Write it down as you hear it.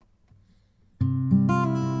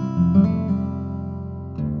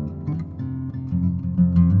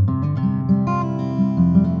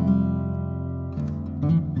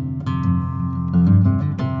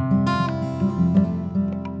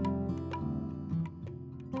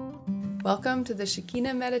Welcome to the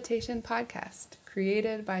Shekinah Meditation Podcast,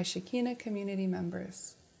 created by Shekinah community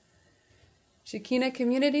members. Shekinah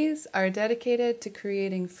communities are dedicated to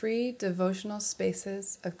creating free devotional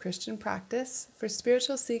spaces of Christian practice for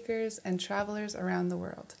spiritual seekers and travelers around the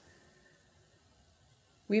world.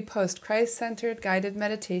 We post Christ-centered guided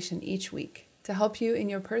meditation each week to help you in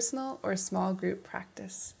your personal or small group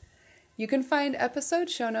practice. You can find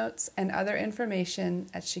episode show notes and other information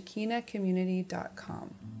at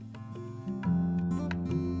shekinahcommunity.com.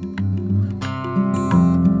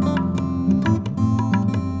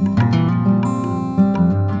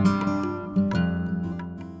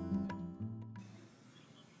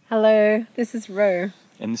 Hello, this is Ro.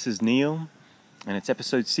 And this is Neil, and it's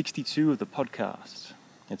episode 62 of the podcast.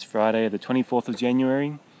 It's Friday, the 24th of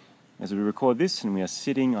January, as we record this, and we are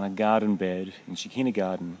sitting on a garden bed in Shekinah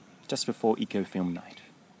Garden just before Ecofilm Night.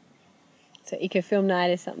 So Ecofilm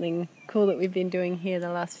Night is something cool that we've been doing here the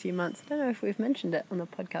last few months. I don't know if we've mentioned it on the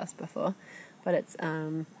podcast before, but it's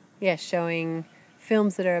showing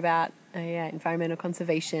films that are about environmental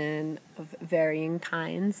conservation of varying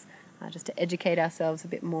kinds, just to educate ourselves a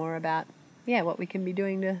bit more about what we can be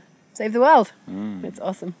doing to save the world. It's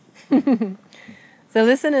awesome. So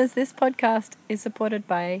listeners, this podcast is supported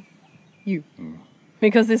by you.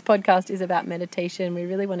 Because this podcast is about meditation, we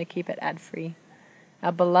really want to keep it ad-free.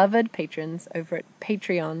 Our beloved patrons over at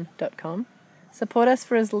patreon.com support us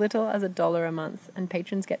for as little as $1 a month, and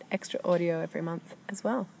patrons get extra audio every month as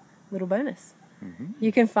well. Little bonus.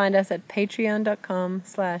 You can find us at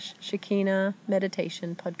patreon.com/Shekinah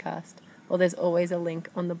Meditation Podcast, or there's always a link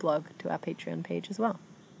on the blog to our Patreon page as well.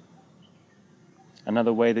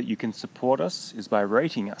 Another way that you can support us is by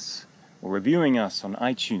rating us or reviewing us on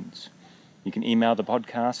iTunes. You can email the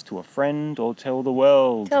podcast to a friend or tell the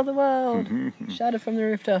world. Tell the world. Shout it from the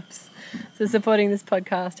rooftops. So supporting this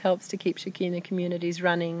podcast helps to keep Shekinah communities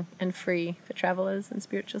running and free for travelers and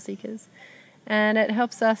spiritual seekers. And it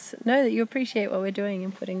helps us know that you appreciate what we're doing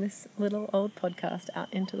in putting this little old podcast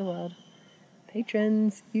out into the world.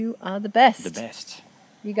 Patrons, you are the best. The best.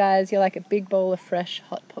 You guys, you're like a big bowl of fresh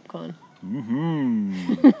hot popcorn.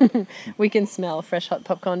 We can smell fresh hot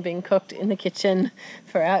popcorn being cooked in the kitchen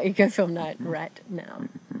for our Ecofilm Night right now.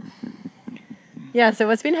 So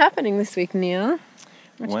what's been happening this week, Neil?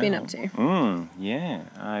 What you been up to?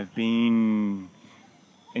 I've been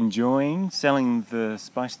enjoying selling the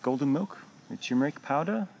spiced golden milk, the turmeric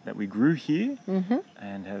powder that we grew here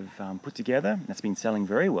and have put together. That's been selling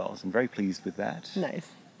very well, so I'm very pleased with that.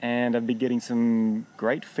 Nice. And I've been getting some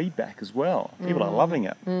great feedback as well. People are loving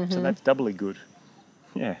it, so that's doubly good.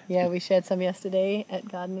 Yeah. Yeah, we shared some yesterday at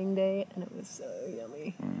Gardening Day, and it was so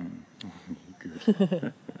yummy.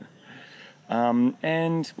 Good.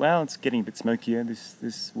 It's getting a bit smokier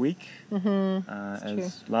this week. I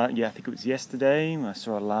think it was yesterday I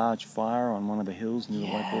saw a large fire on one of the hills near the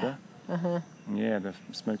Whitewater. The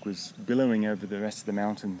smoke was billowing over the rest of the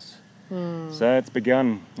mountains. So it's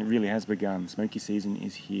begun. It really has begun. Smoky season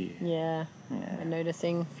is here. Yeah. We're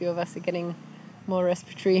noticing a few of us are getting more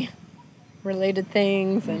respiratory related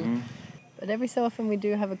things, but every so often we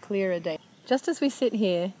do have a clearer day. Just as we sit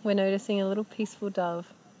here, we're noticing a little peaceful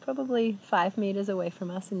dove, probably 5 meters away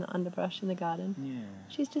from us in the underbrush in the garden. Yeah.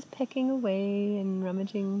 She's just pecking away and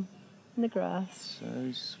rummaging in the grass.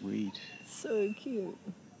 So sweet. So cute.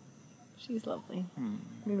 She's lovely.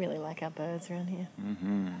 We really like our birds around here.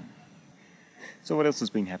 So what else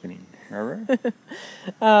has been happening, Rara?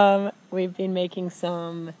 We've been making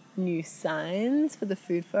some new signs for the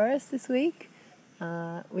food forest this week.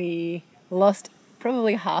 We lost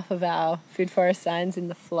probably half of our food forest signs in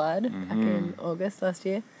the flood back in August last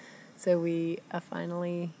year. So we are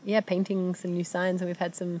finally painting some new signs, and we've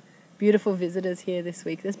had some beautiful visitors here this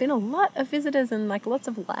week. There's been a lot of visitors and lots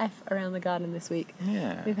of life around the garden this week.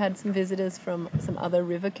 Yeah. We've had some visitors from some other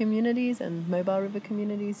river communities and mobile river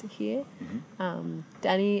communities here.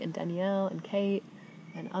 Danny and Danielle and Kate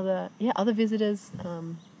and other visitors.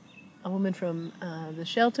 A woman from the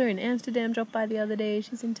shelter in Amsterdam dropped by the other day.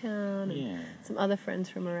 She's in town. And some other friends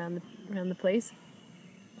from around the place.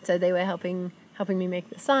 So they were helping me make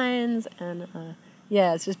the signs, and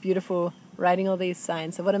it's just beautiful writing all these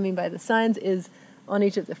signs. So what I mean by the signs is on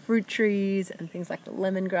each of the fruit trees and things like the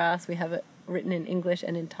lemongrass, we have it written in English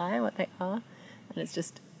and in Thai what they are. And it's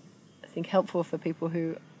just, I think, helpful for people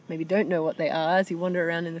who maybe don't know what they are. As you wander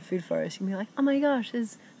around in the food forest, you can be like, oh my gosh,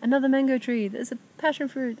 there's another mango tree, there's a passion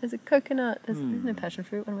fruit, there's a coconut, there's no passion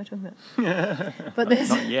fruit, what am I talking about? But there's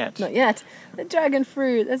Not yet. Not yet. The dragon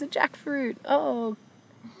fruit, there's a jackfruit, oh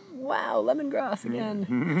wow, lemongrass again.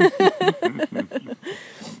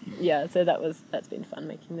 So that's been fun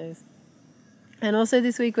making those. And also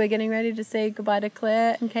this week we're getting ready to say goodbye to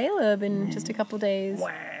Claire and Caleb in just a couple of days.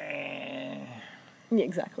 Wah. Yeah,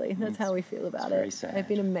 exactly. That's how we feel about very it. sad. They've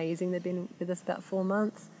been amazing. They've been with us about 4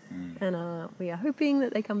 months. And we are hoping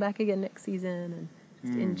that they come back again next season and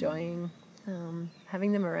just enjoying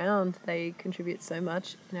having them around. They contribute so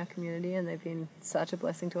much in our community and they've been such a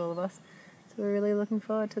blessing to all of us. So we're really looking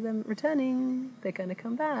forward to them returning. They're going to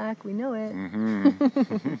come back. We know it.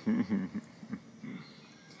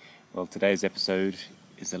 Well, today's episode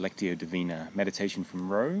is Lectio Divina, meditation from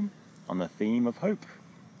Ro on the theme of hope.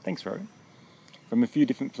 Thanks, Ro. From a few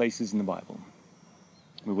different places in the Bible.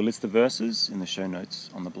 We will list the verses in the show notes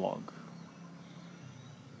on the blog.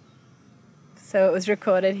 So it was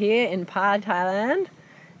recorded here in Pa, Thailand,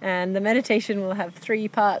 and the meditation will have 3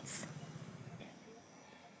 parts.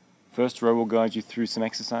 First, Ro will guide you through some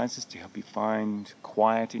exercises to help you find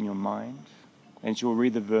quiet in your mind, and she will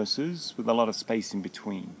read the verses with a lot of space in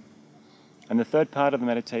between. And the third part of the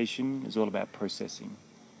meditation is all about processing.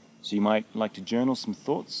 So you might like to journal some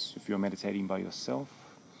thoughts if you're meditating by yourself,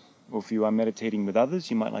 or if you are meditating with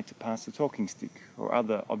others, you might like to pass a talking stick or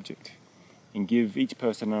other object and give each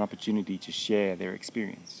person an opportunity to share their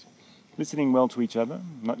experience, listening well to each other,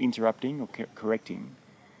 not interrupting or correcting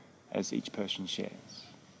as each person shares.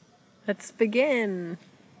 Let's begin.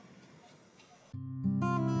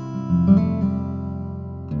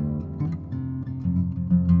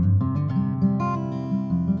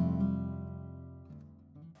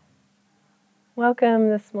 Welcome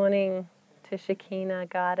this morning to Shekinah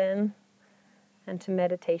Garden and to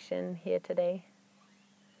meditation here today.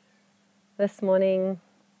 This morning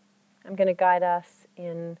I'm going to guide us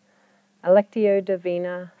in a Lectio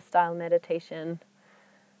Divina style meditation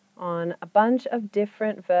on a bunch of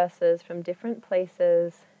different verses from different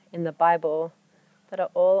places in the Bible that are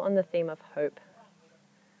all on the theme of hope.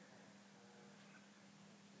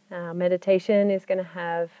 Our meditation is going to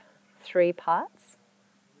have 3 parts.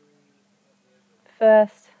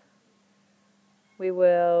 First, we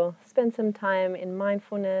will spend some time in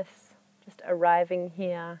mindfulness, just arriving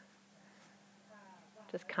here,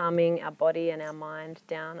 just calming our body and our mind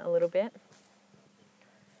down a little bit.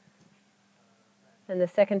 And the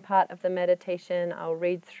second part of the meditation, I'll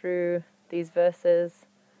read through these verses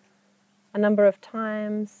a number of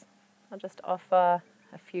times. I'll just offer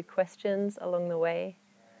a few questions along the way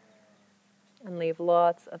and leave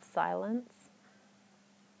lots of silence.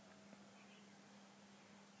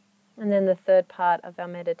 And then the third part of our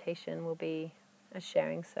meditation will be a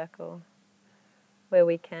sharing circle where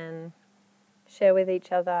we can share with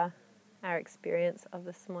each other our experience of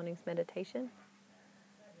this morning's meditation.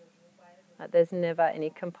 But there's never any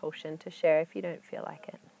compulsion to share if you don't feel like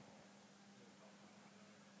it.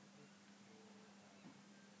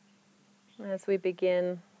 As we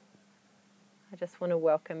begin, I just want to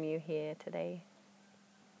welcome you here today.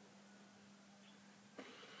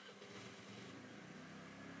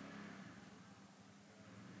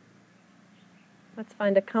 Let's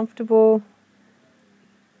find a comfortable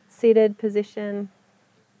seated position.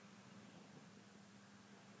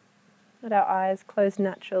 Let our eyes close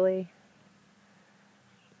naturally.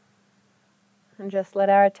 And just let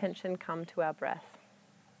our attention come to our breath.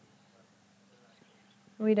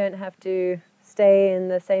 We don't have to stay in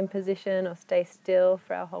the same position or stay still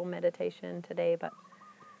for our whole meditation today, but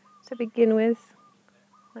to begin with,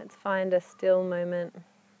 let's find a still moment.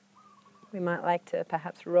 We might like to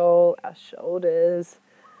perhaps roll our shoulders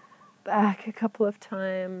back a couple of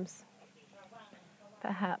times.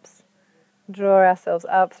 Perhaps draw ourselves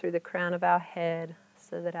up through the crown of our head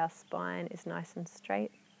so that our spine is nice and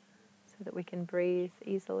straight, so that we can breathe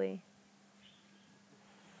easily.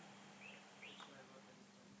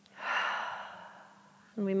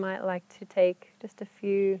 And we might like to take just a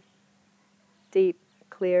few deep,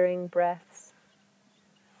 clearing breaths.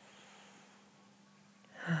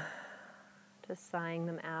 Just sighing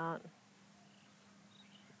them out.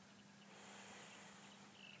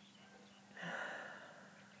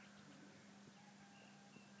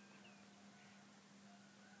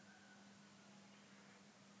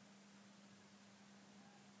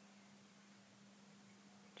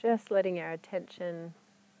 Just letting our attention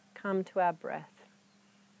come to our breath.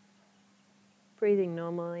 Breathing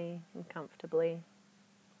normally and comfortably.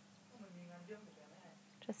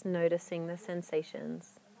 Just noticing the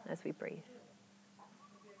sensations as we breathe.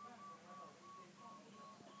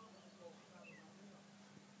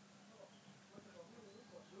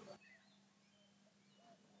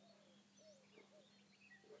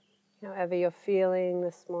 However you're feeling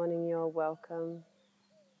this morning, you're welcome.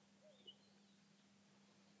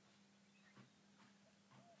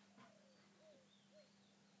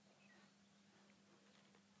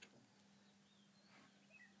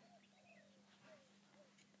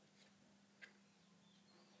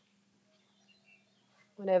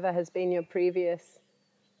 Whatever has been your previous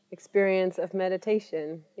experience of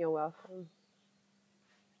meditation, you're welcome.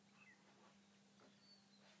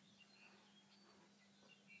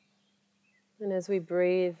 And as we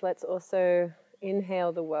breathe, let's also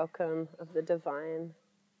inhale the welcome of the divine.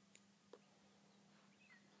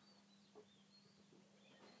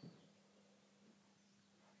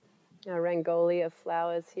 Our rangoli of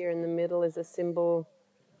flowers here in the middle is a symbol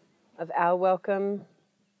of our welcome,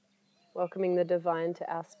 welcoming the divine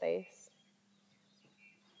to our space.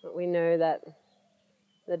 But we know that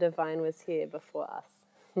the divine was here before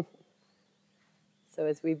us. So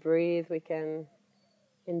as we breathe, we can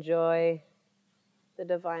enjoy the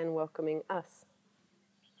divine welcoming us,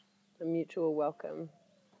 a mutual welcome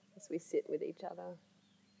as we sit with each other.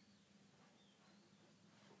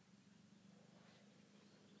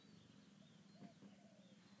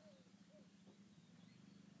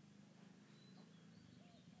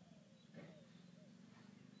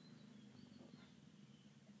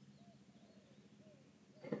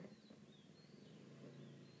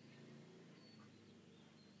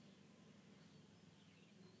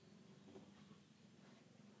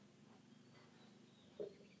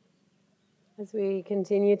 As we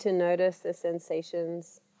continue to notice the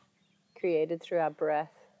sensations created through our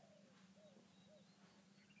breath,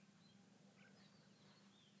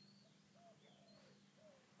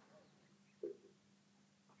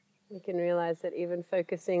 we can realize that even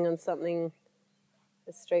focusing on something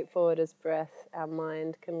as straightforward as breath, our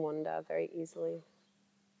mind can wander very easily.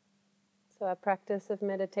 So our practice of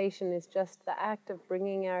meditation is just the act of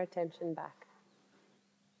bringing our attention back.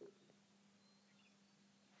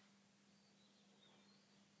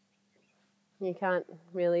 You can't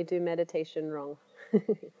really do meditation wrong.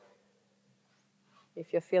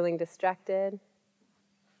 If you're feeling distracted,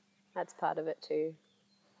 that's part of it too.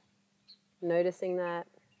 Noticing that,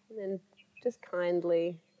 and then just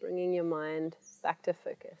kindly bringing your mind back to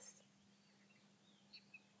focus.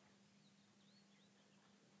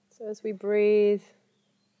 So as we breathe,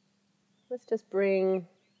 let's just bring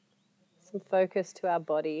some focus to our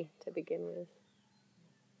body to begin with.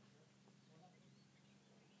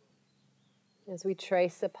 As we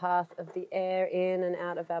trace the path of the air in and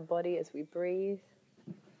out of our body as we breathe.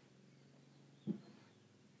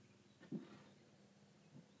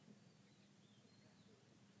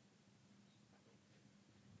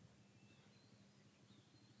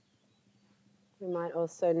 We might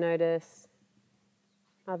also notice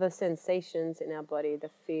other sensations in our body,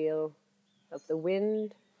 the feel of the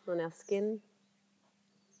wind on our skin,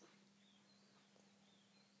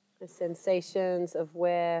 the sensations of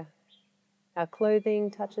where our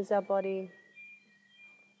clothing touches our body,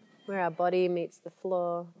 where our body meets the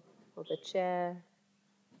floor or the chair.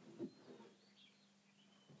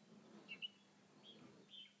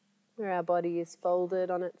 Where our body is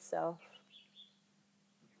folded on itself.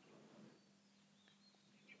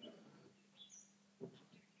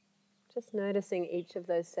 Just noticing each of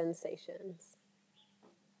those sensations.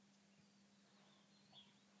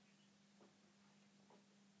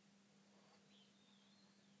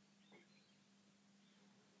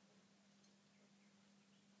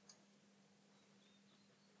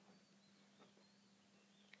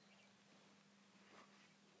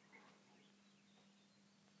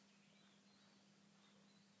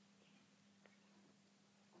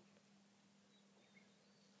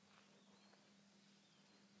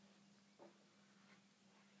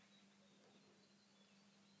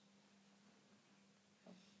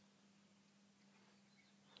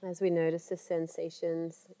 As we notice the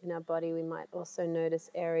sensations in our body, we might also notice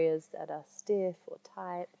areas that are stiff or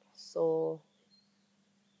tight, sore.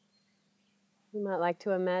 We might like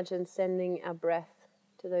to imagine sending our breath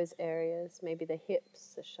to those areas, maybe the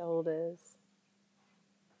hips, the shoulders,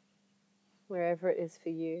 wherever it is for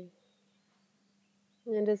you.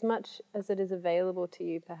 And as much as it is available to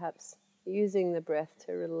you, perhaps using the breath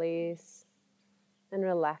to release and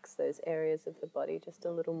relax those areas of the body just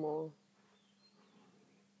a little more.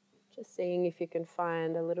 Just seeing if you can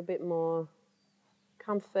find a little bit more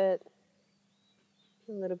comfort,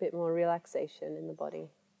 a little bit more relaxation in the body.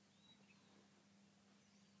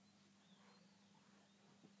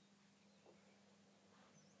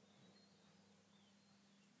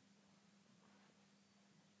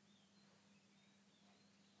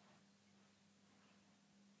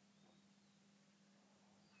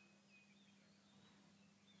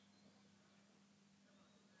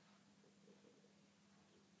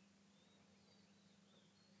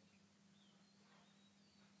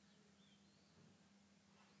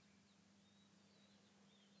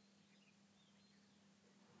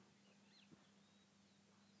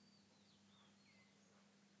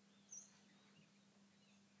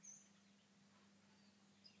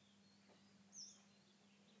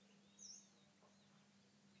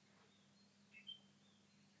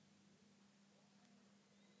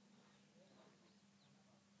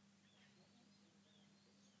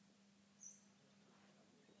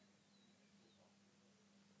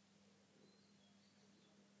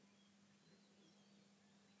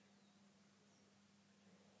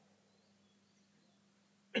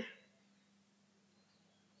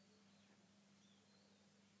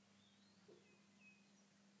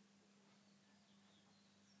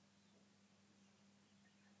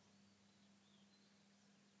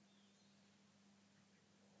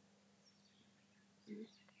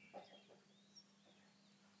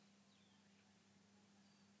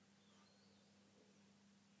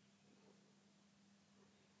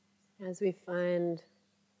 as we find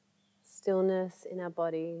stillness in our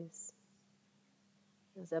bodies,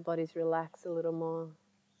 as our bodies relax a little more,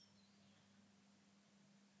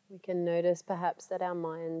 we can notice perhaps that our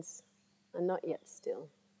minds are not yet still.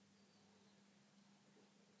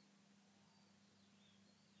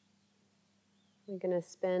 We're going to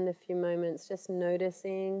spend a few moments just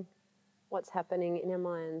noticing what's happening in our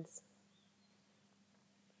minds.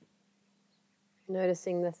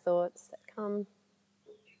 Noticing the thoughts that come,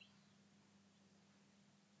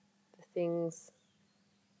 the things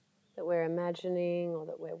that we're imagining or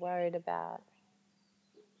that we're worried about.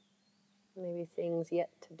 Maybe things yet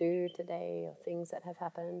to do today or things that have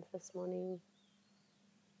happened this morning.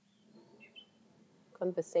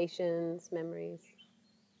 Conversations, memories.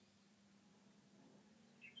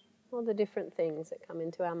 All the different things that come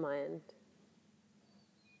into our mind.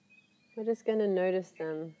 We're just going to notice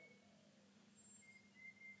them,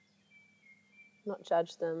 not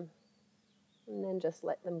judge them, and then just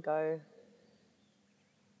let them go.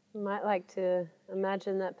 You might like to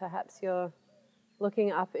imagine that perhaps you're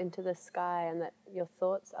looking up into the sky and that your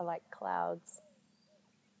thoughts are like clouds.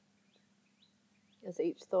 As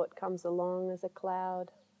each thought comes along as a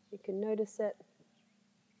cloud, you can notice it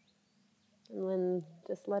and then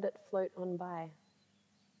just let it float on by.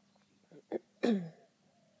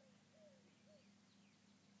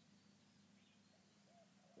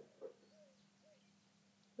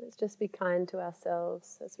 Let's just be kind to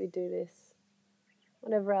ourselves as we do this.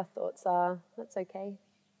 Whatever our thoughts are, that's okay.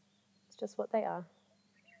 It's just what they are.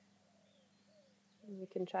 And we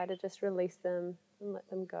can try to just release them and let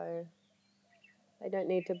them go. They don't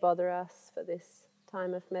need to bother us for this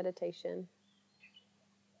time of meditation.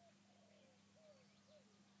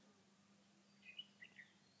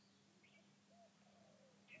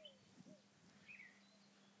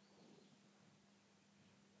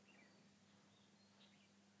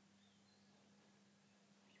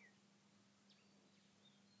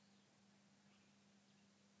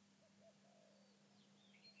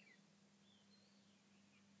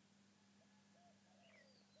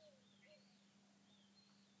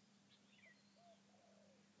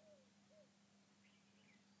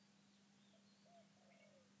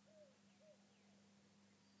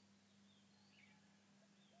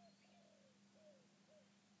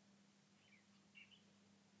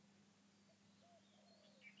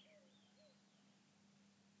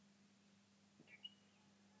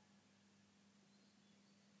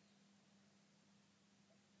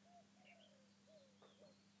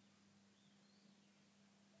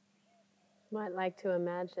 You might like to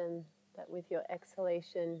imagine that with your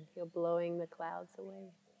exhalation, you're blowing the clouds away.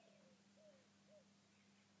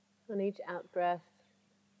 On each out-breath,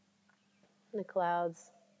 the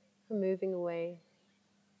clouds are moving away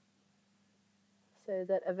so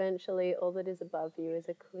that eventually all that is above you is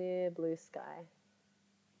a clear blue sky.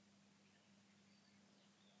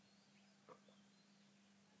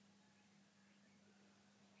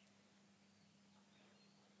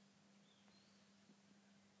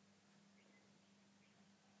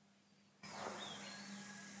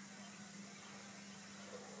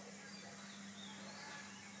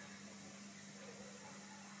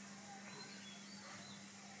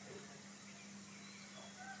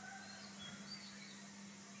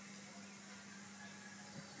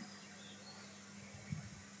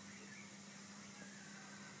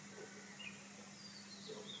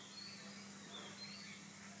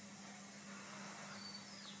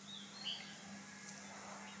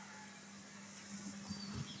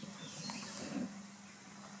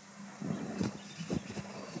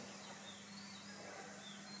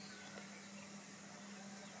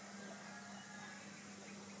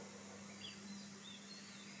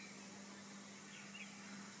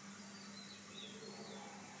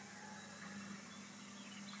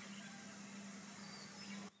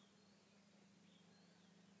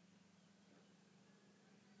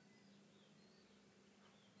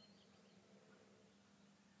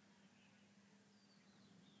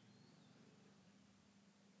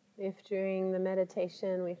 If during the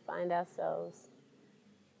meditation we find ourselves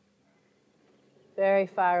very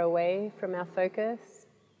far away from our focus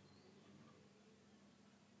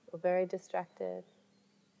or very distracted,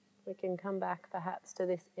 we can come back perhaps to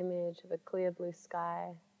this image of a clear blue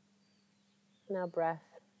sky and our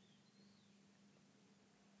breath.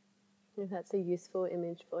 If that's a useful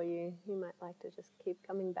image for you, you might like to just keep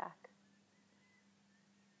coming back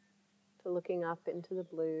to looking up into the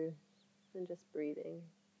blue and just breathing.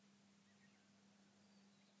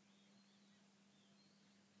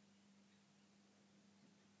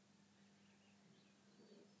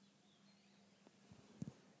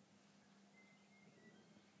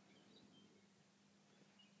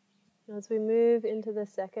 As we move into the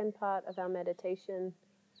second part of our meditation,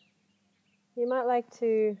 you might like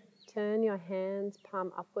to turn your hands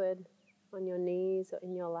palm upward on your knees or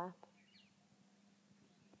in your lap,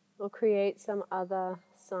 or create some other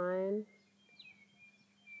sign,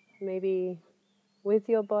 maybe with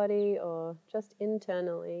your body or just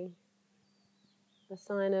internally, a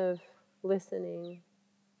sign of listening,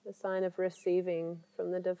 a sign of receiving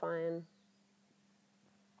from the divine.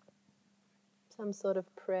 Some sort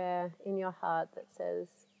of prayer in your heart that says,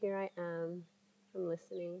 "Here I am, I'm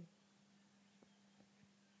listening."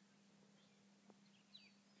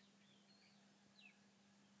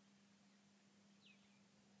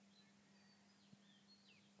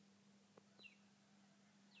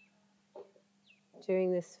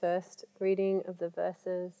 During this first reading of the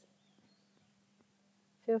verses,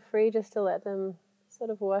 feel free just to let them sort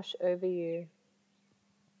of wash over you.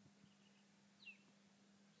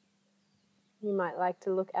 You might like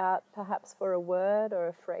to look out perhaps for a word or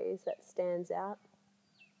a phrase that stands out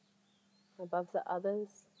above the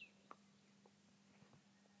others.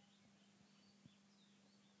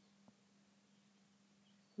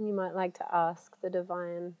 You might like to ask the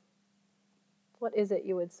divine, "What is it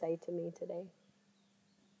you would say to me today?"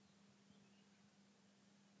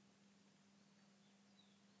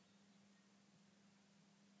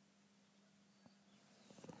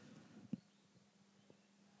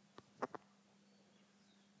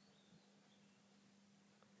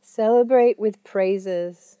 Celebrate with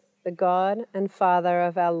praises the God and Father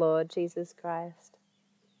of our Lord Jesus Christ,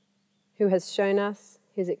 who has shown us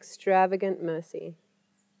his extravagant mercy.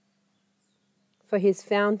 For his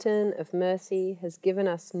fountain of mercy has given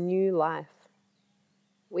us new life.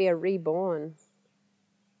 We are reborn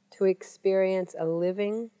to experience a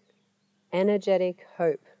living, energetic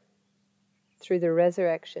hope through the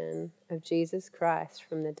resurrection of Jesus Christ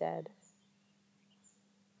from the dead.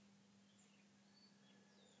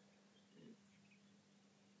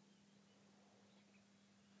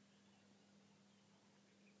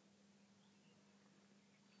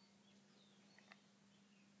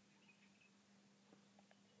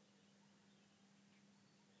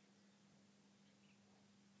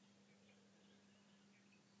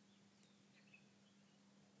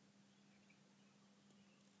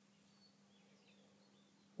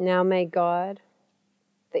 Now may God,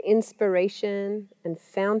 the inspiration and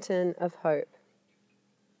fountain of hope,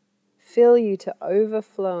 fill you to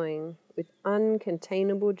overflowing with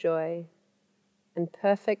uncontainable joy and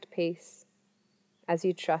perfect peace as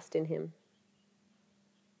you trust in him.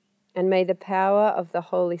 And may the power of the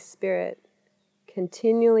Holy Spirit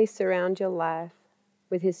continually surround your life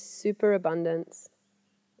with his superabundance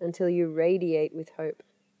until you radiate with hope.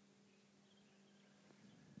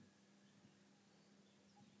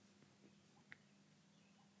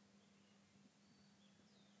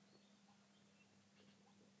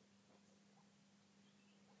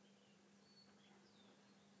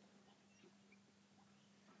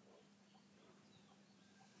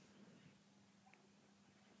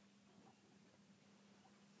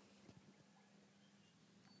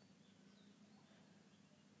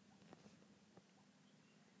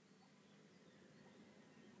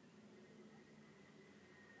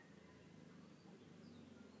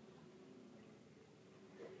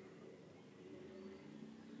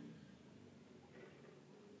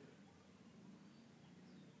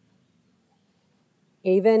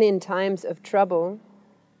 Even in times of trouble,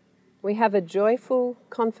 we have a joyful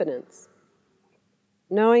confidence,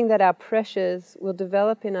 knowing that our pressures will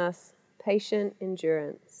develop in us patient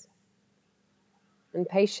endurance. And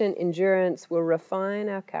patient endurance will refine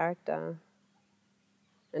our character.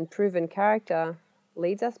 And proven character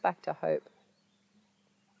leads us back to hope.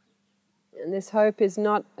 And this hope is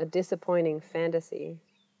not a disappointing fantasy,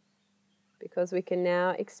 because we can now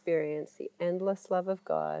experience the endless love of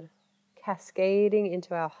God cascading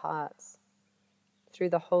into our hearts through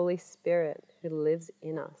the Holy Spirit who lives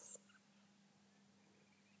in us.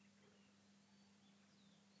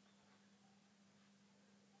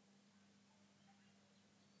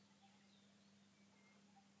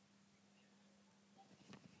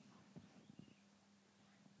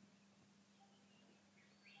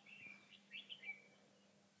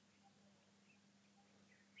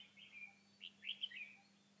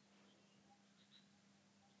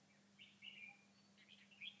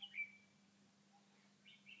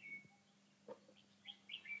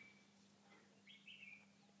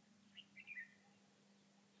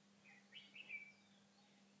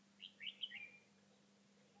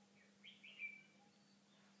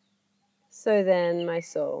 So then, my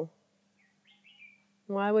soul,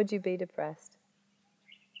 why would you be depressed?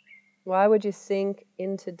 Why would you sink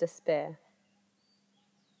into despair?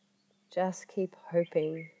 Just keep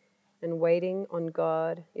hoping and waiting on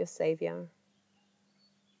God, your Savior.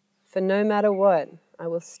 For no matter what, I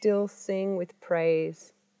will still sing with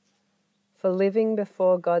praise, for living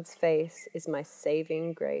before God's face is my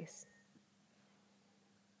saving grace.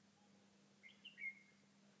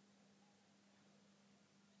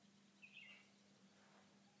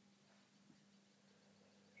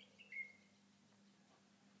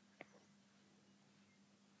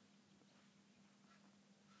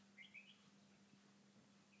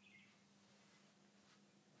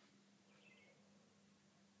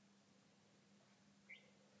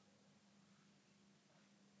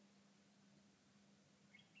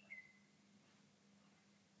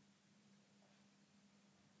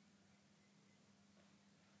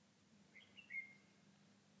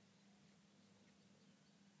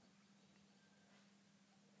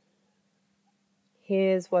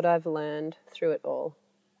 Here's what I've learned through it all.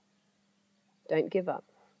 Don't give up.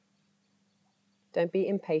 Don't be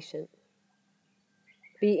impatient.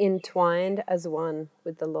 Be entwined as one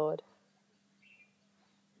with the Lord.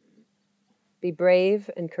 Be brave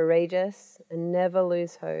and courageous and never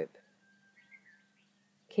lose hope.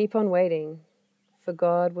 Keep on waiting, for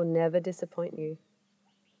God will never disappoint you.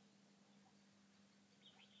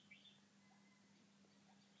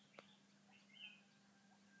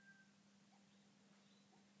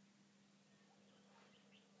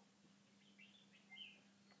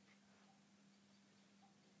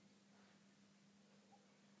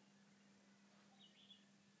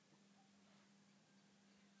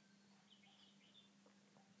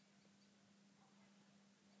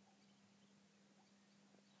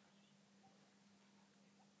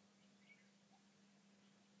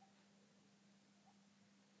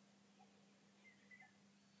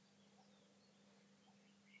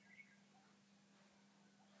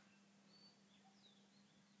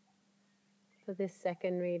 For this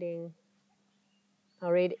second reading,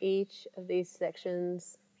 I'll read each of these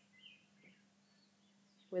sections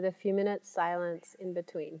with a few minutes silence in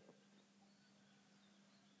between.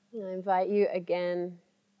 And I invite you again,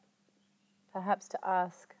 perhaps to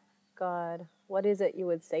ask God, what is it you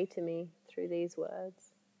would say to me through these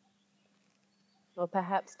words? Or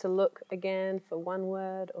perhaps to look again for one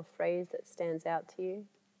word or phrase that stands out to you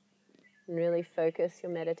and really focus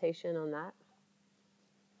your meditation on that.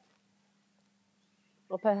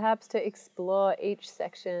 Or perhaps to explore each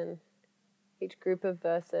section, each group of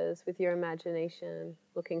verses with your imagination,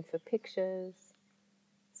 looking for pictures,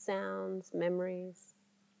 sounds, memories,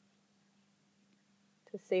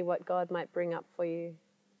 to see what God might bring up for you.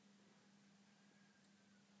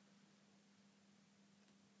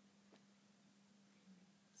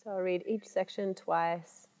 So I'll read each section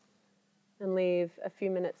twice and leave a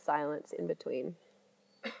few minutes silence in between.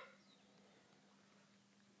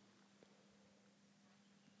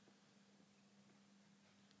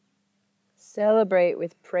 Celebrate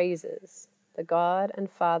with praises the God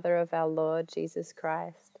and Father of our Lord Jesus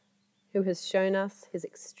Christ, who has shown us his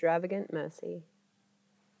extravagant mercy.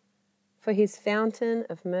 For his fountain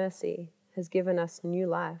of mercy has given us new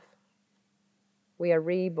life. We are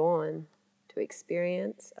reborn to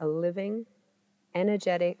experience a living,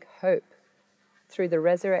 energetic hope through the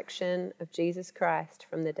resurrection of Jesus Christ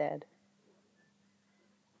from the dead.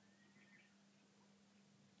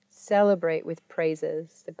 Celebrate with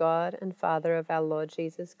praises the God and Father of our Lord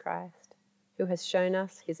Jesus Christ, who has shown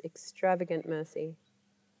us his extravagant mercy.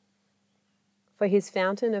 For his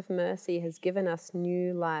fountain of mercy has given us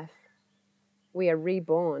new life. We are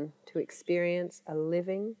reborn to experience a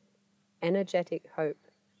living, energetic hope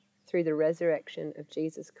through the resurrection of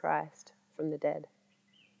Jesus Christ from the dead.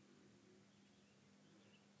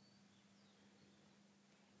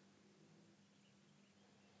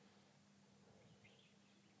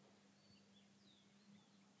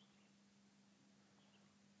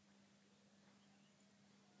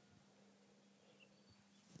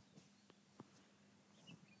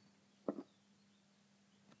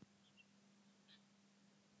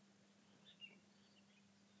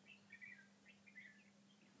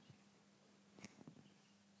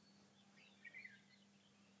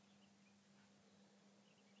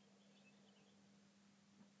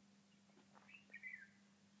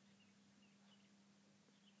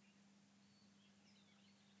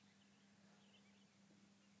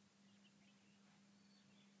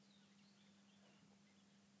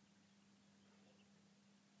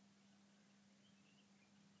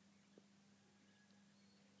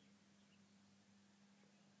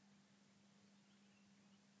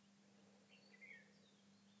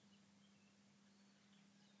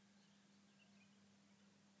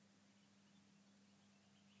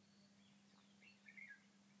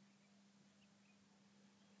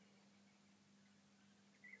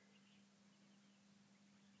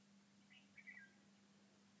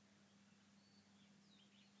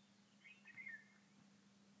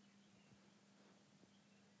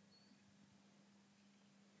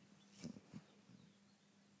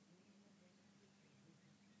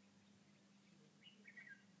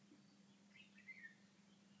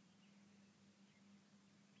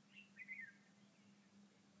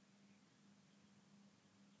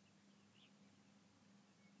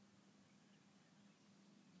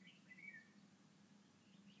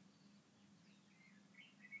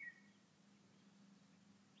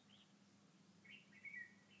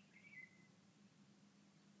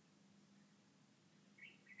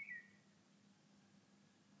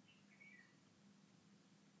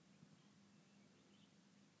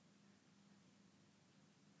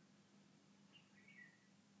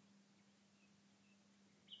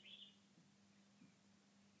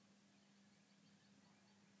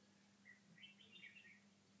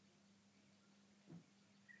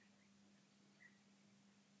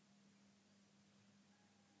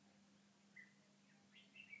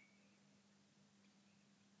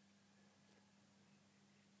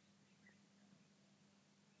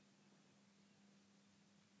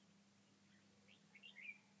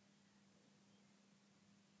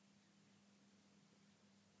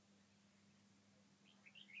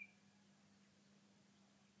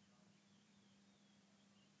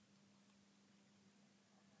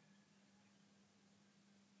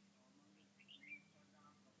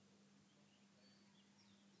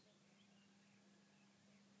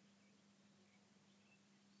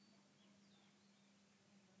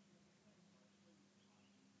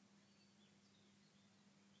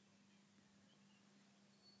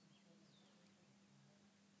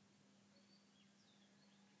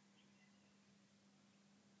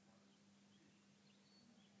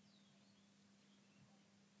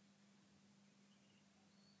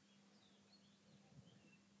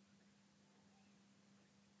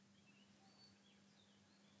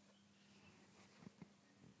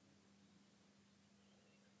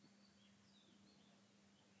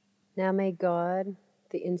 Now may God,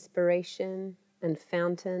 the inspiration and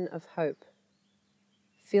fountain of hope,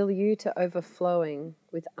 fill you to overflowing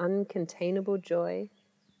with uncontainable joy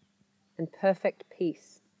and perfect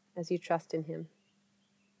peace as you trust in Him.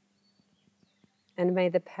 And may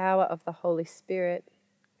the power of the Holy Spirit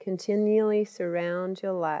continually surround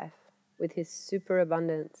your life with His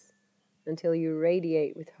superabundance until you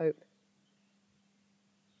radiate with hope.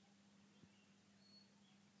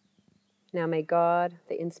 Now may God,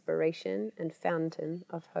 the inspiration and fountain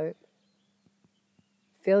of hope,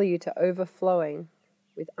 fill you to overflowing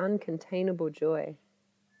with uncontainable joy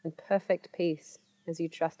and perfect peace as you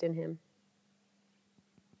trust in Him.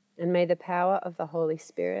 And may the power of the Holy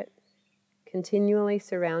Spirit continually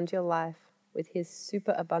surround your life with His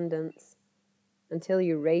superabundance until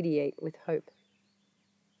you radiate with hope.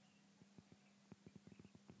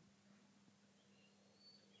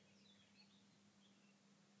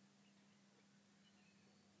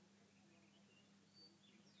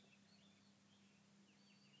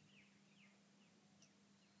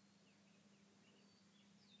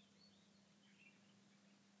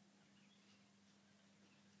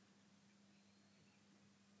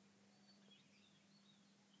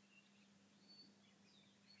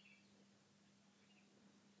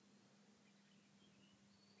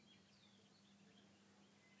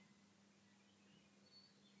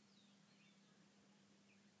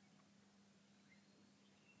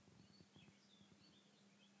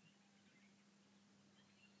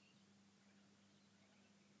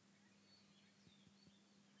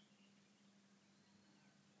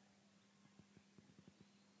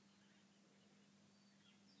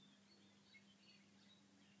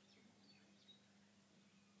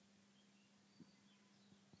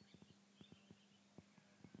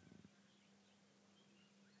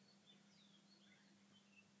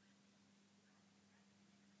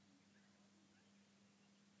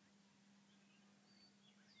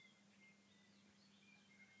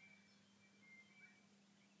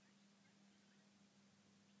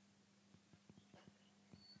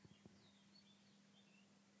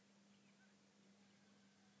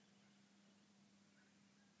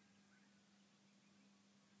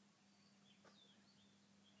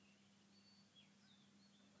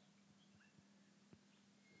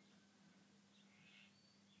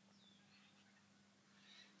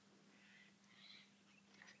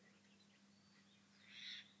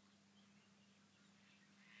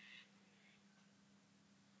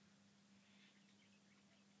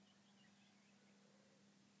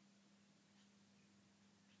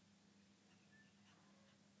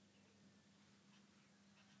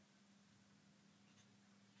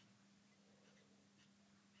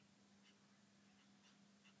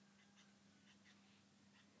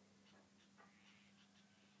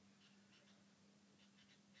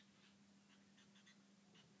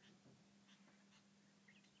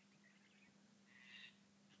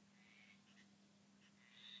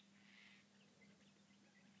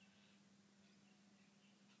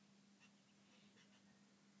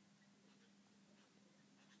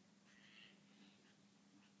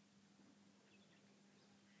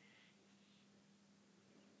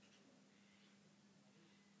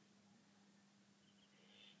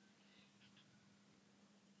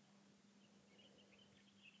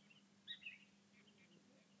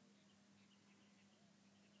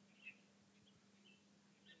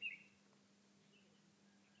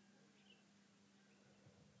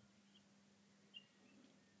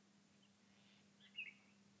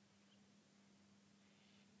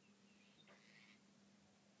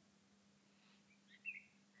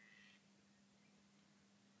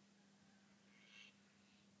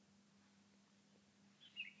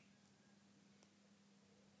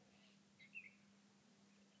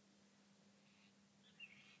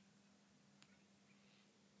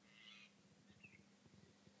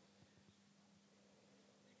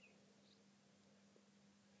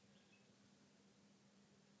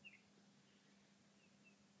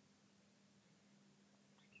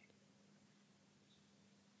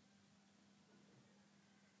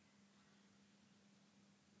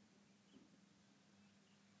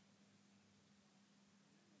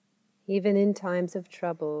 Even in times of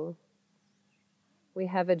trouble, we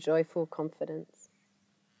have a joyful confidence,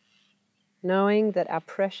 knowing that our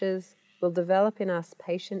pressures will develop in us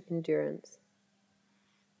patient endurance,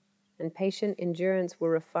 and patient endurance will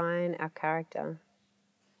refine our character,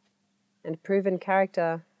 and proven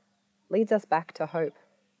character leads us back to hope.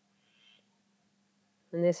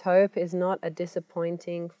 And this hope is not a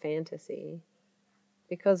disappointing fantasy,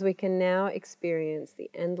 because we can now experience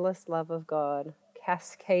the endless love of God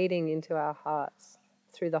cascading into our hearts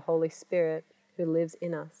through the Holy Spirit who lives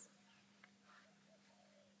in us.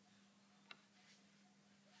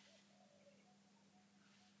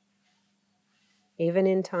 Even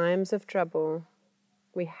in times of trouble,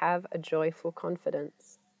 we have a joyful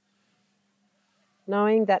confidence,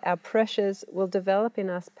 knowing that our pressures will develop in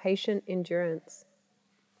us patient endurance,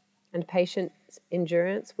 and patient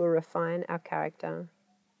endurance will refine our character,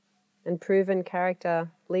 and proven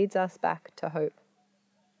character leads us back to hope.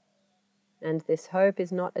 And this hope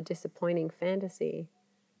is not a disappointing fantasy,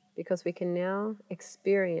 because we can now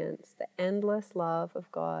experience the endless love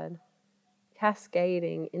of God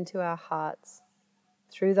cascading into our hearts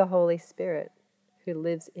through the Holy Spirit who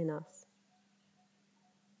lives in us.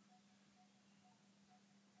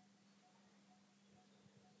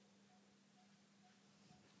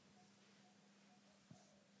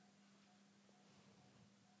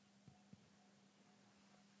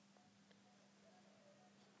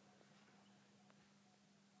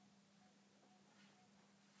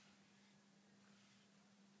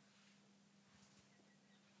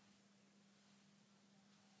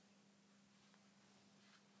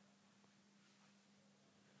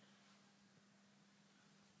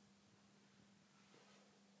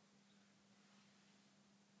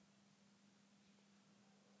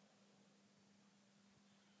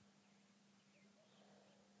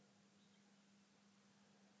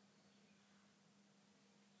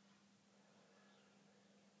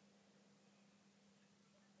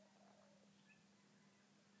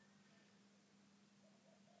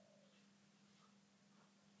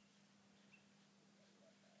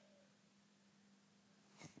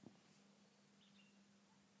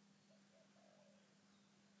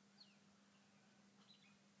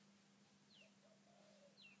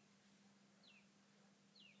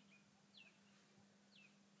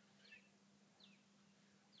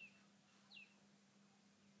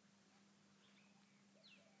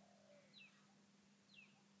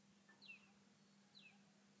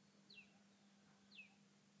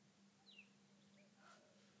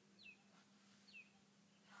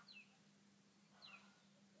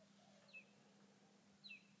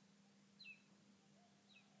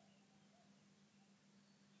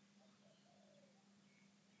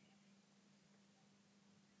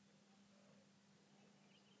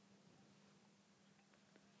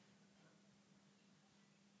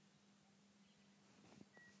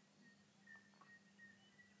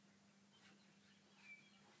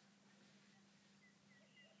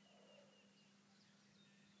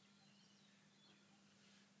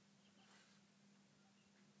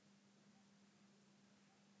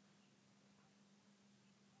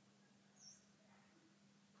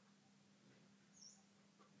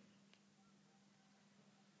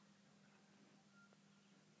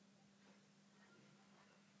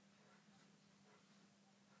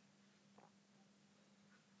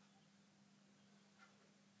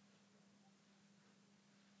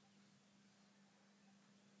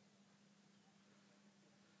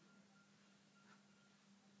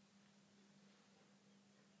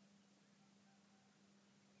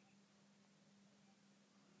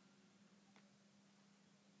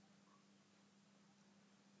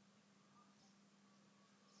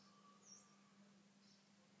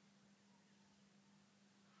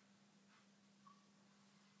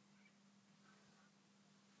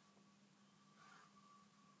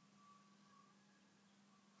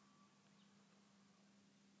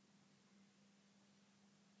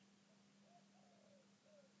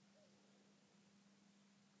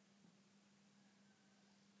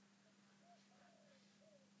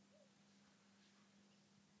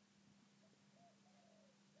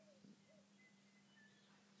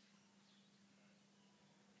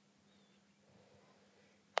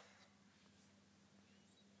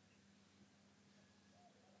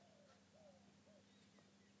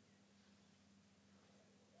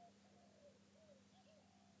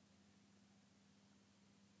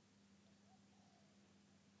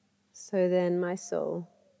 So then, my soul,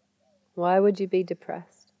 why would you be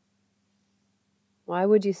depressed? Why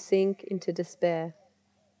would you sink into despair?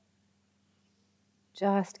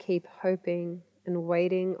 Just keep hoping and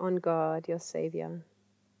waiting on God, your Savior.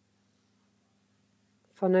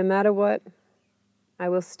 For no matter what, I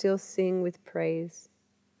will still sing with praise.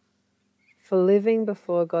 For living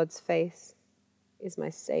before God's face is my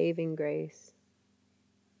saving grace.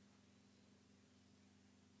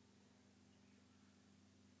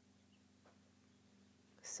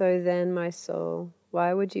 So then, my soul,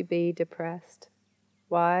 why would you be depressed?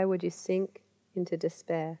 Why would you sink into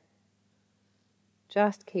despair?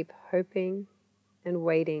 Just keep hoping and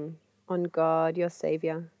waiting on God, your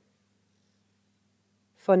Savior.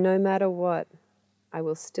 For no matter what, I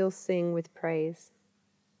will still sing with praise.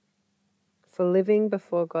 For living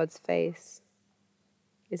before God's face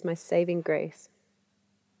is my saving grace.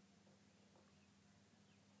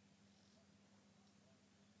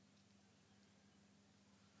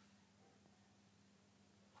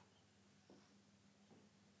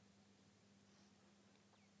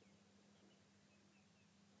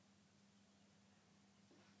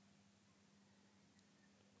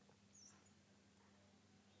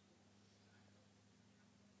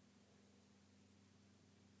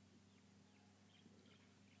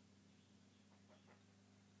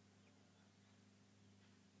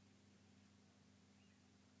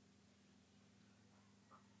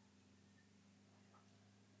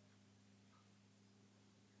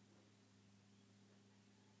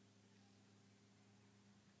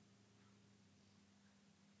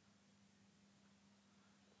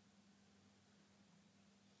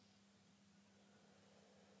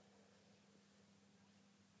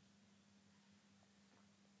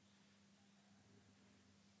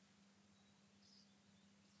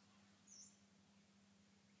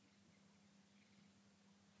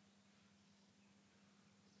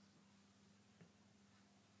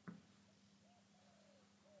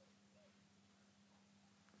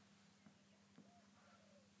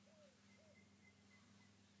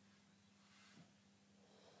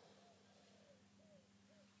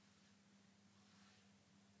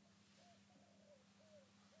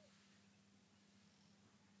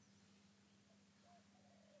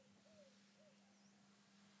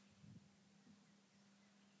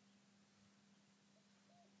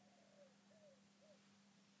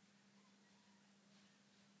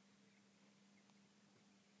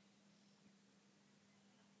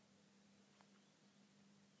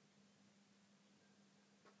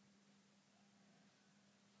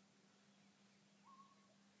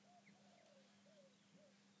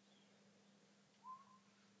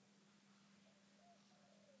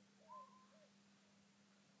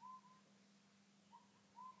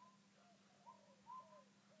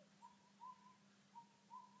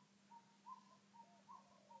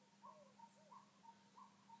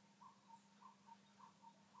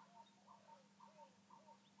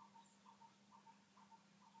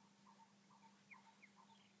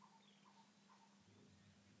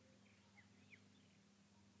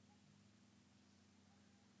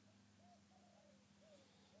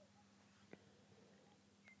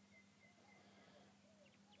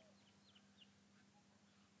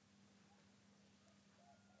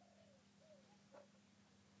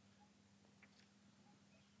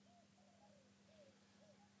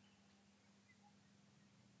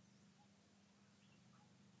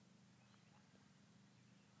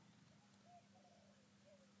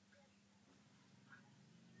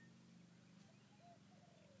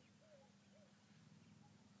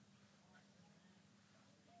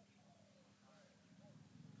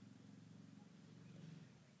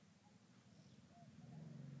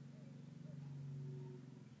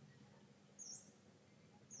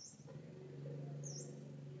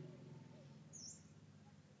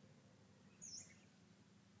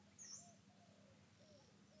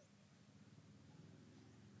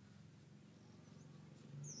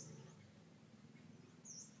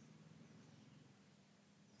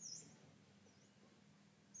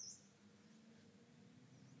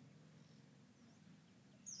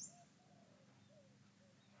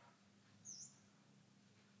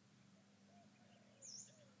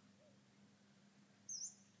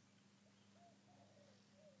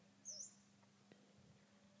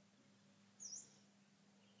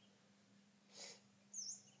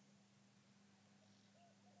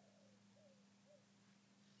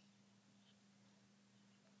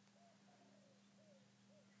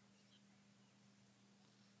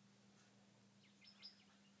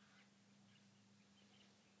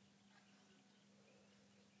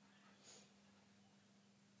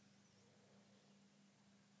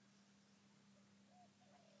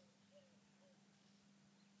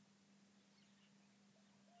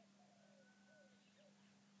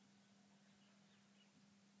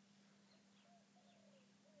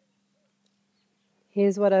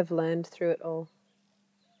 Here's what I've learned through it all.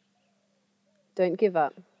 Don't give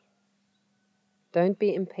up. Don't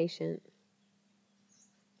be impatient.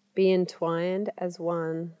 Be entwined as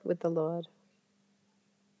one with the Lord.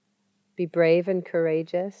 Be brave and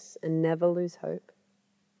courageous and never lose hope.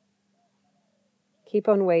 Keep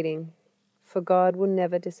on waiting, for God will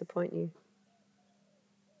never disappoint you.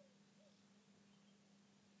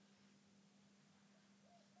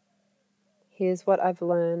 Here's what I've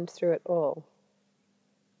learned through it all.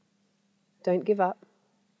 Don't give up.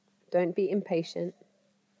 Don't be impatient.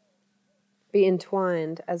 Be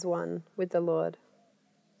entwined as one with the Lord.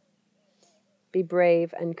 Be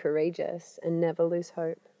brave and courageous and never lose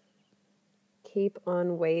hope. Keep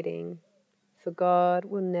on waiting, for God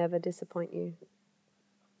will never disappoint you.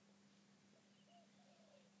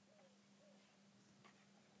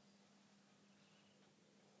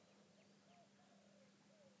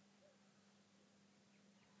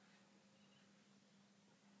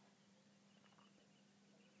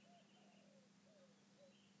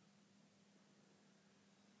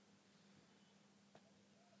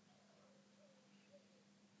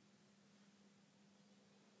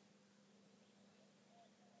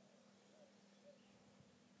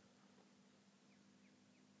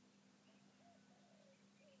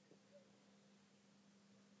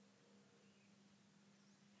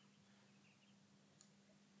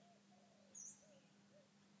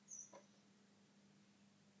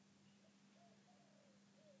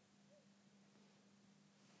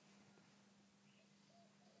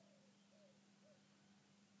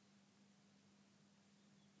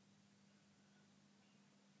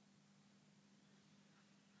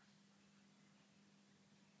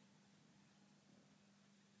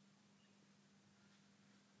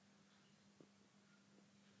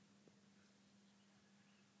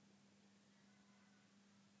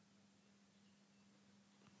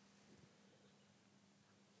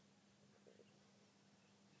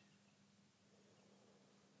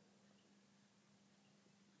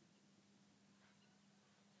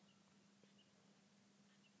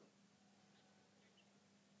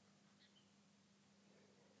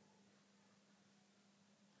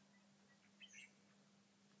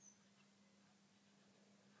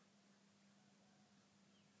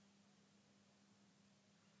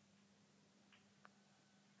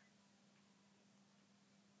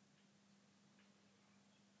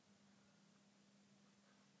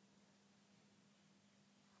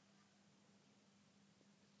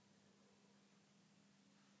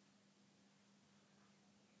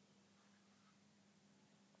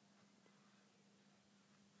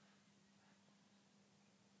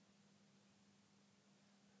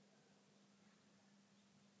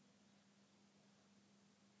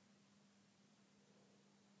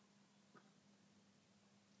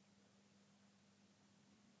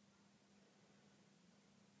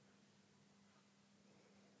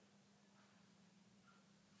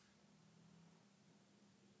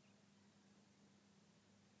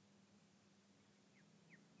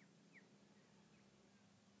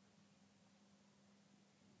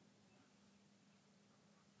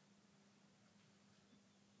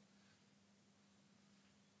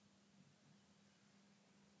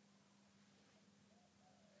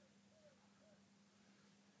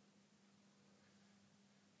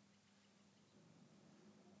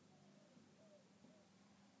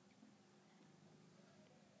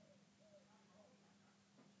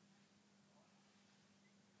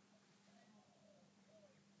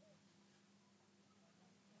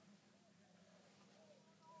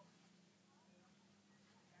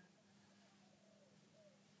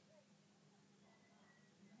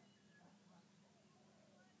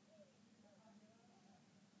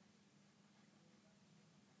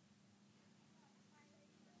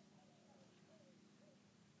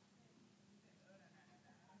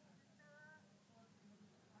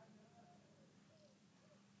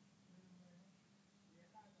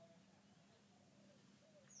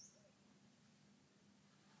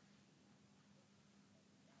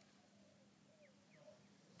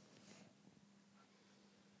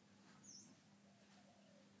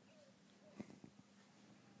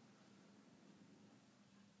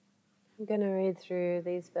 I'm going to read through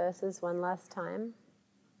these verses one last time.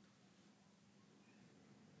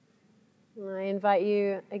 And I invite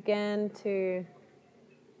you again to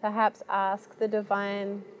perhaps ask the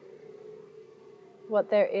Divine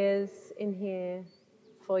what there is in here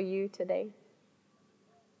for you today.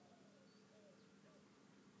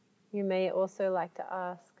 You may also like to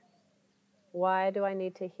ask, why do I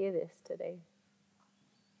need to hear this today?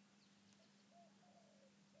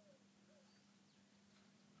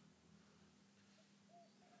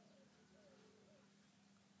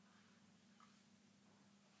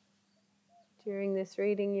 During this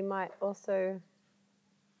reading, you might also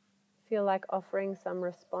feel like offering some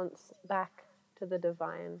response back to the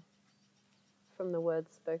divine from the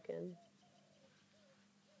words spoken.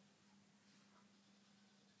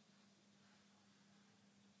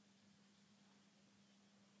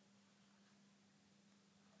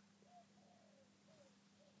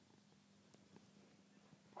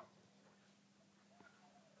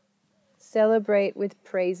 Celebrate with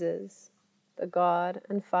praises the God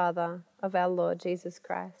and Father of our Lord Jesus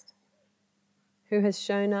Christ, who has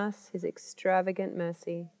shown us his extravagant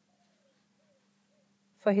mercy.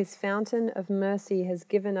 For his fountain of mercy has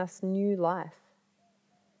given us new life.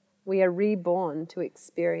 We are reborn to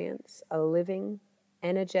experience a living,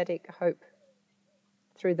 energetic hope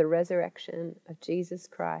through the resurrection of Jesus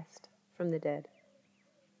Christ from the dead.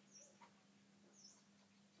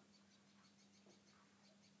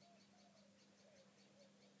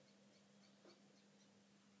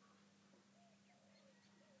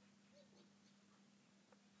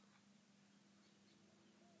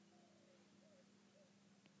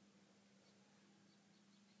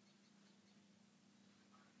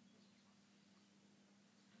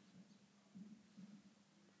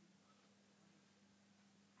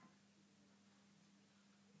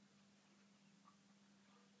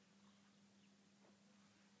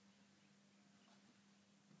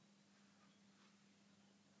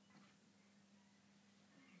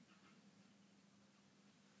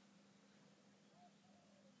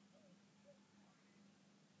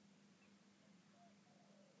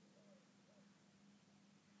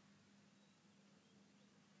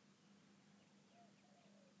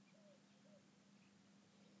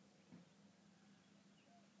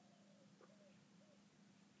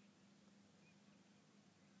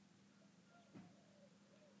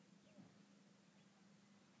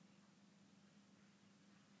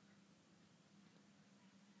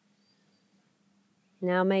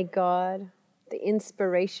 Now may God, the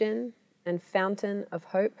inspiration and fountain of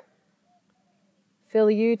hope, fill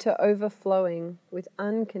you to overflowing with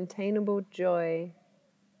uncontainable joy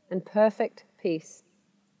and perfect peace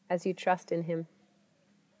as you trust in him.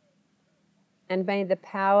 And may the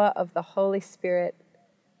power of the Holy Spirit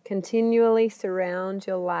continually surround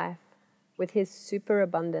your life with his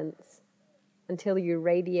superabundance until you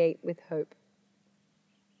radiate with hope.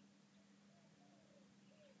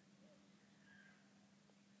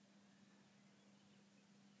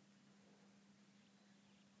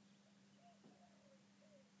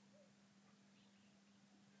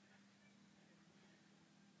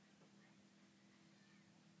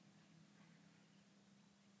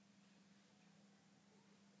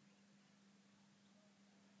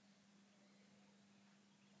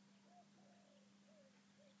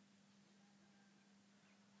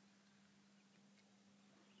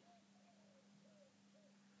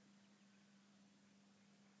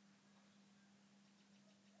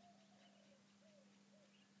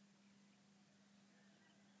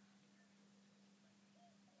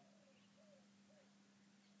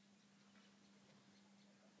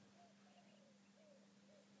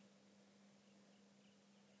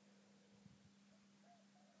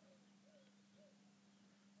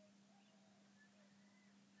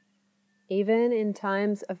 Even in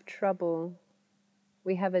times of trouble,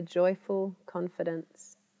 we have a joyful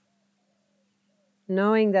confidence,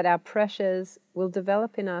 knowing that our pressures will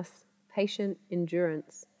develop in us patient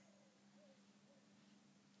endurance.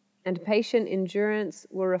 And patient endurance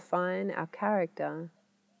will refine our character,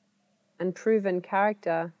 and proven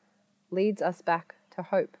character leads us back to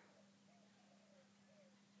hope.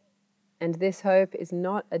 And this hope is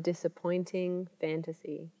not a disappointing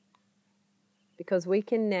fantasy, because we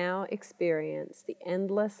can now experience the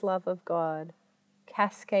endless love of God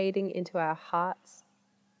cascading into our hearts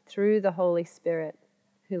through the Holy Spirit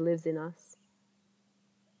who lives in us.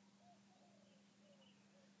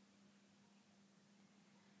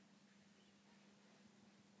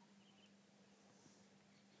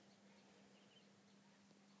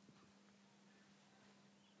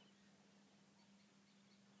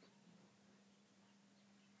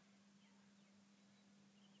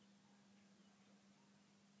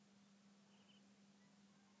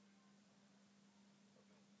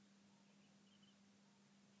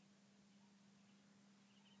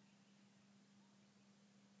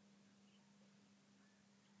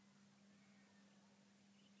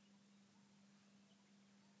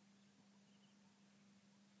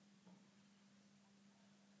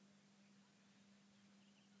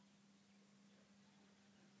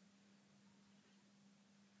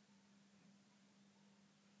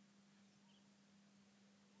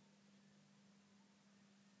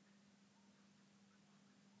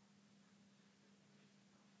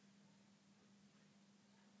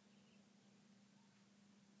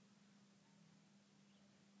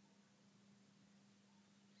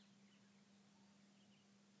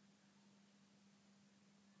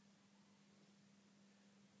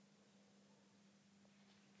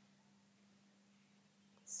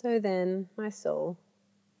 So then, my soul,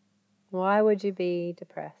 why would you be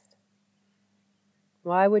depressed?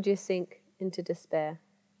 Why would you sink into despair?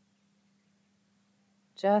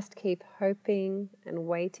 Just keep hoping and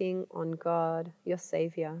waiting on God, your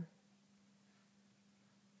Savior.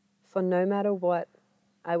 For no matter what,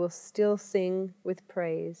 I will still sing with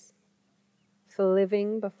praise, for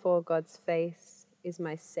living before God's face is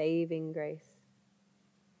my saving grace.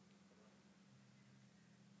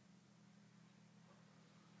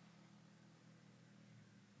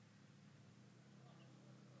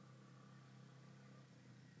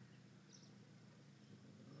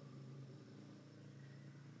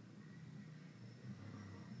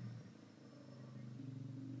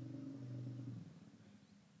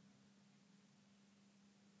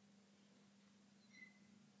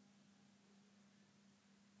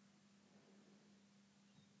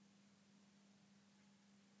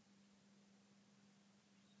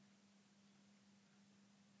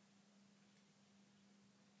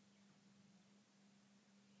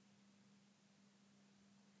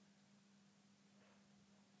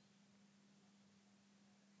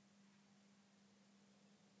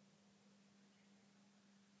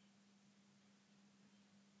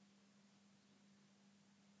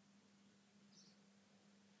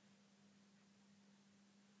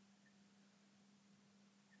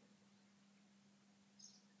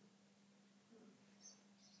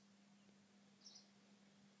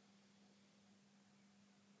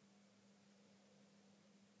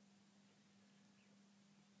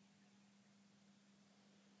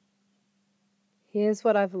 Here's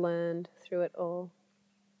what I've learned through it all.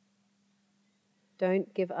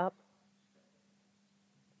 Don't give up.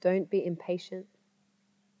 Don't be impatient.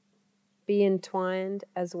 Be entwined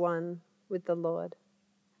as one with the Lord.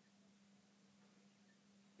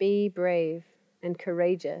 Be brave and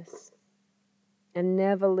courageous and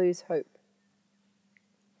never lose hope.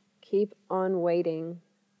 Keep on waiting,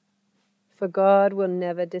 for God will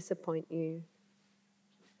never disappoint you.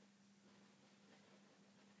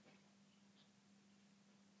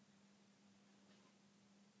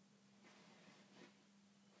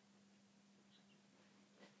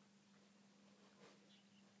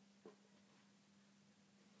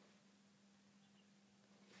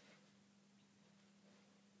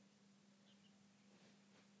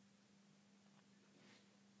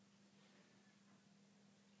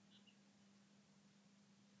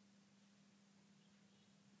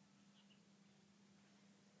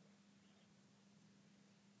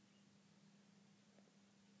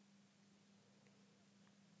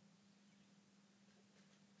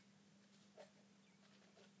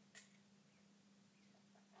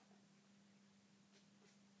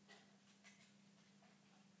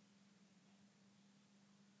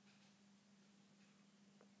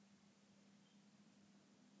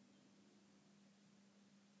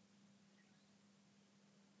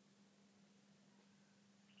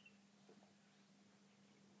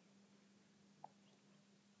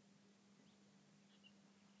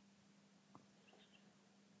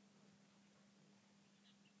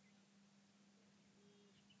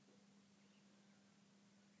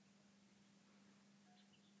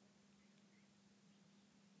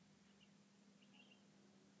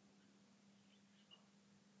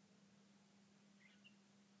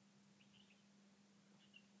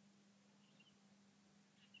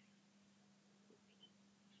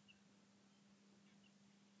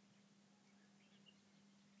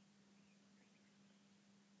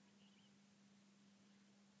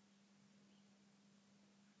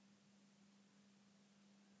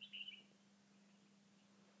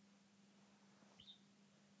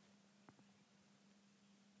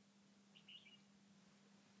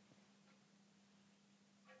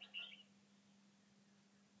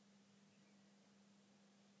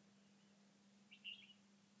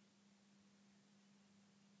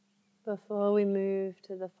 Before we move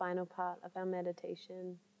to the final part of our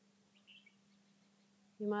meditation,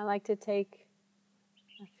 you might like to take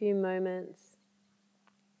a few moments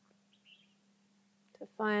to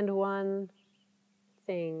find one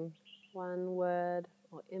thing, one word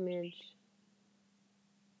or image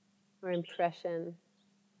or impression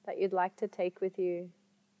that you'd like to take with you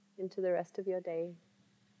into the rest of your day.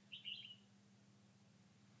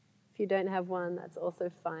 If you don't have one, that's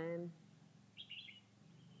also fine.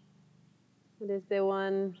 But is there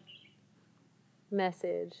one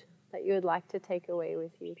message that you would like to take away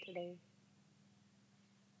with you today?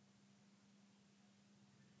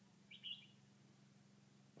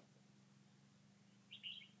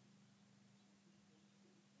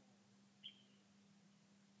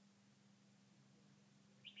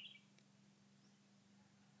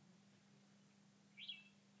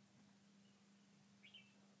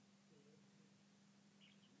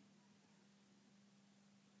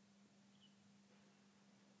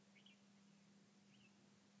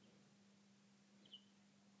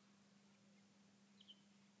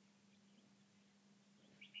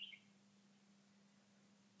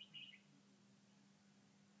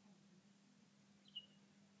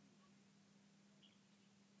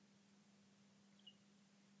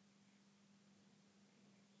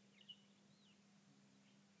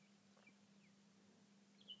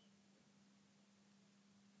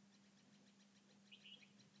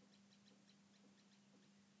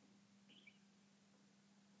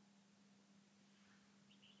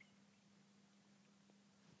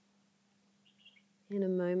 In a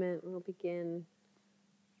moment, we'll begin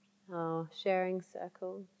our sharing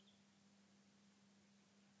circle.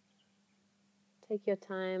 Take your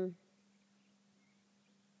time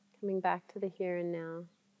coming back to the here and now.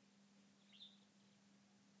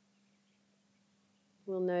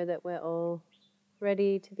 We'll know that we're all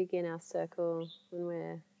ready to begin our circle when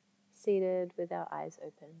we're seated with our eyes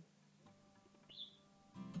open.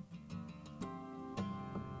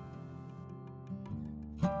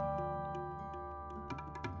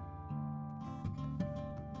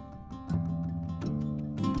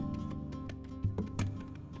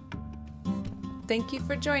 Thank you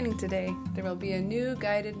for joining today. There will be a new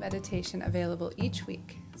guided meditation available each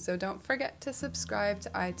week, so don't forget to subscribe to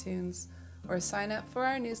iTunes or sign up for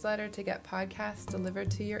our newsletter to get podcasts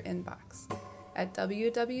delivered to your inbox at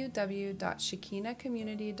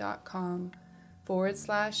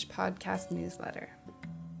www.shekinahcommunity.com/podcast newsletter.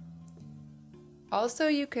 Also,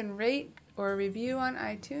 you can rate or review on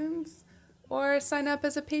iTunes or sign up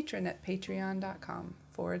as a patron at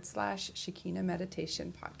patreon.com/Shekinah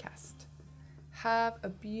Meditation Podcast. Have a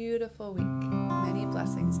beautiful week. Many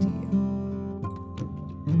blessings to you.